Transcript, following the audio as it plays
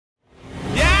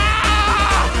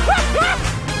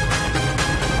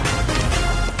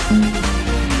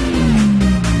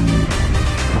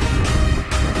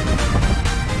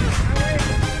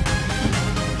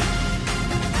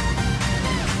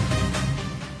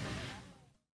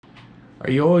Are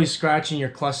you always scratching your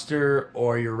cluster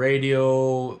or your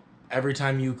radio every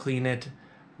time you clean it?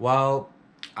 Well,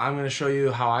 I'm going to show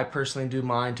you how I personally do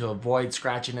mine to avoid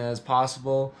scratching it as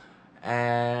possible,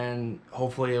 and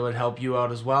hopefully it would help you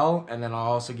out as well. And then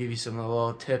I'll also give you some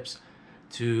little tips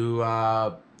to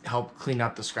help clean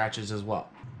up the scratches as well.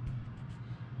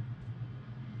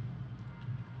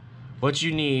 What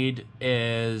you need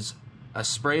is a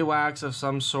spray wax of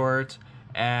some sort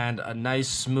and a nice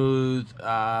smooth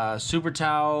super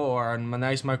towel or a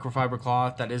nice microfiber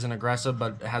cloth that isn't aggressive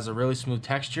but has a really smooth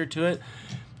texture to it.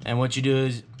 And what you do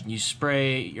is you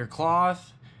spray your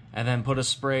cloth and then put a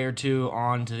spray or two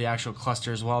onto the actual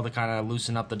cluster as well to kind of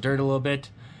loosen up the dirt a little bit.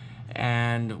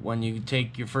 And when you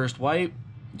take your first wipe,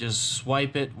 just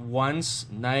swipe it once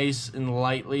nice and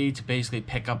lightly to basically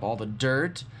pick up all the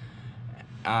dirt.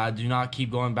 Do not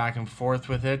keep going back and forth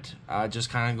with it. Just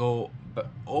kind of go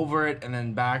over it and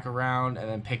then back around and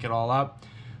then pick it all up.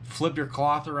 Flip your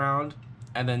cloth around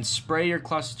and then spray your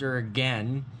cluster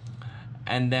again.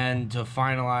 And then to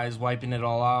finalize wiping it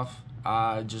all off,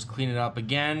 just clean it up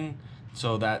again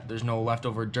so that there's no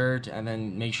leftover dirt, and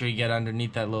then make sure you get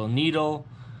underneath that little needle.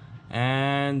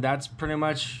 And that's pretty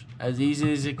much as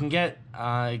easy as it can get.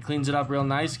 It cleans it up real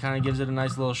nice, kind of gives it a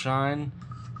nice little shine.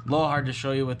 A little hard to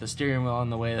show you with the steering wheel on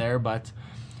the way there, but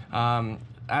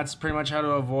that's pretty much how to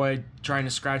avoid trying to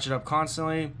scratch it up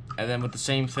constantly. And then with the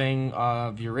same thing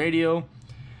of your radio,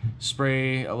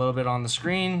 spray a little bit on the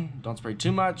screen. Don't spray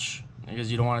too much because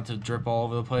you don't want it to drip all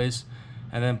over the place.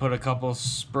 And then put a couple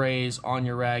sprays on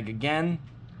your rag again.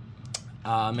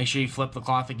 Make sure you flip the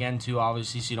cloth again too,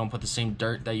 obviously, so you don't put the same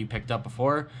dirt that you picked up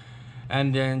before.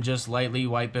 And then just lightly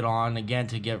wipe it on again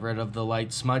to get rid of the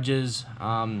light smudges.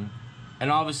 And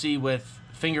obviously with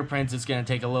fingerprints it's going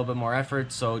to take a little bit more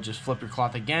effort, so just flip your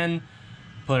cloth again,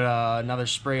 put another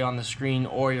spray on the screen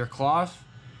or your cloth,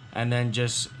 and then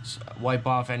just wipe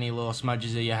off any little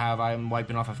smudges that you have. I'm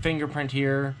wiping off a fingerprint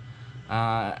here.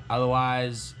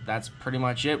 Otherwise, that's pretty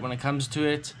much it when it comes to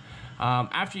it.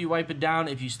 After you wipe it down,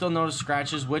 if you still notice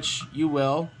scratches, which you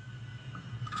will,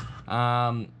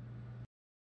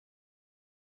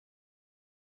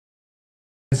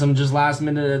 some just last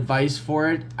minute advice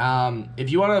for it. If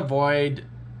you want to avoid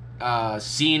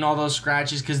seeing all those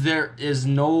scratches, because there is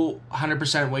no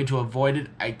 100% way to avoid it.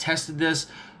 I tested this.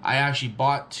 I actually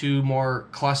bought 2 more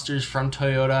clusters from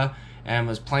Toyota and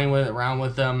was playing around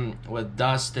with them with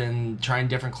dust and trying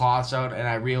different cloths out, and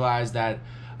I realized that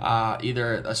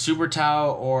either a super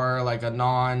towel or like a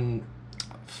non-fiber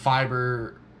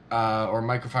or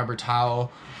microfiber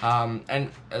towel, and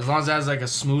as long as it has like a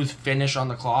smooth finish on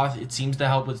the cloth, it seems to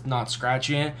help with not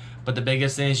scratching it. But the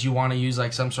biggest thing is you want to use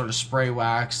like some sort of spray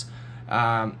wax,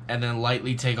 and then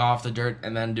lightly take off the dirt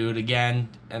and then do it again,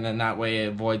 and then that way it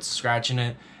avoids scratching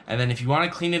it. And then if you want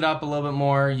to clean it up a little bit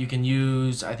more, you can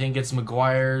use, I think it's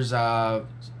McGuire's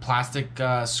plastic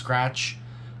scratch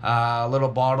little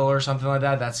bottle or something like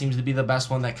that. That seems to be the best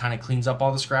one that kind of cleans up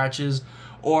all the scratches.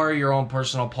 Or your own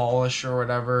personal polish or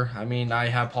whatever. I mean, I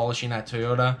have polishing at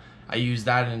Toyota. I use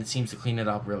that and it seems to clean it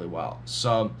up really well.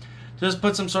 So just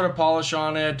put some sort of polish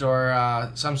on it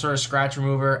or some sort of scratch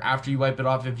remover after you wipe it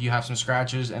off if you have some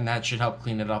scratches, and that should help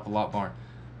clean it up a lot more.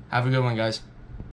 Have a good one, guys.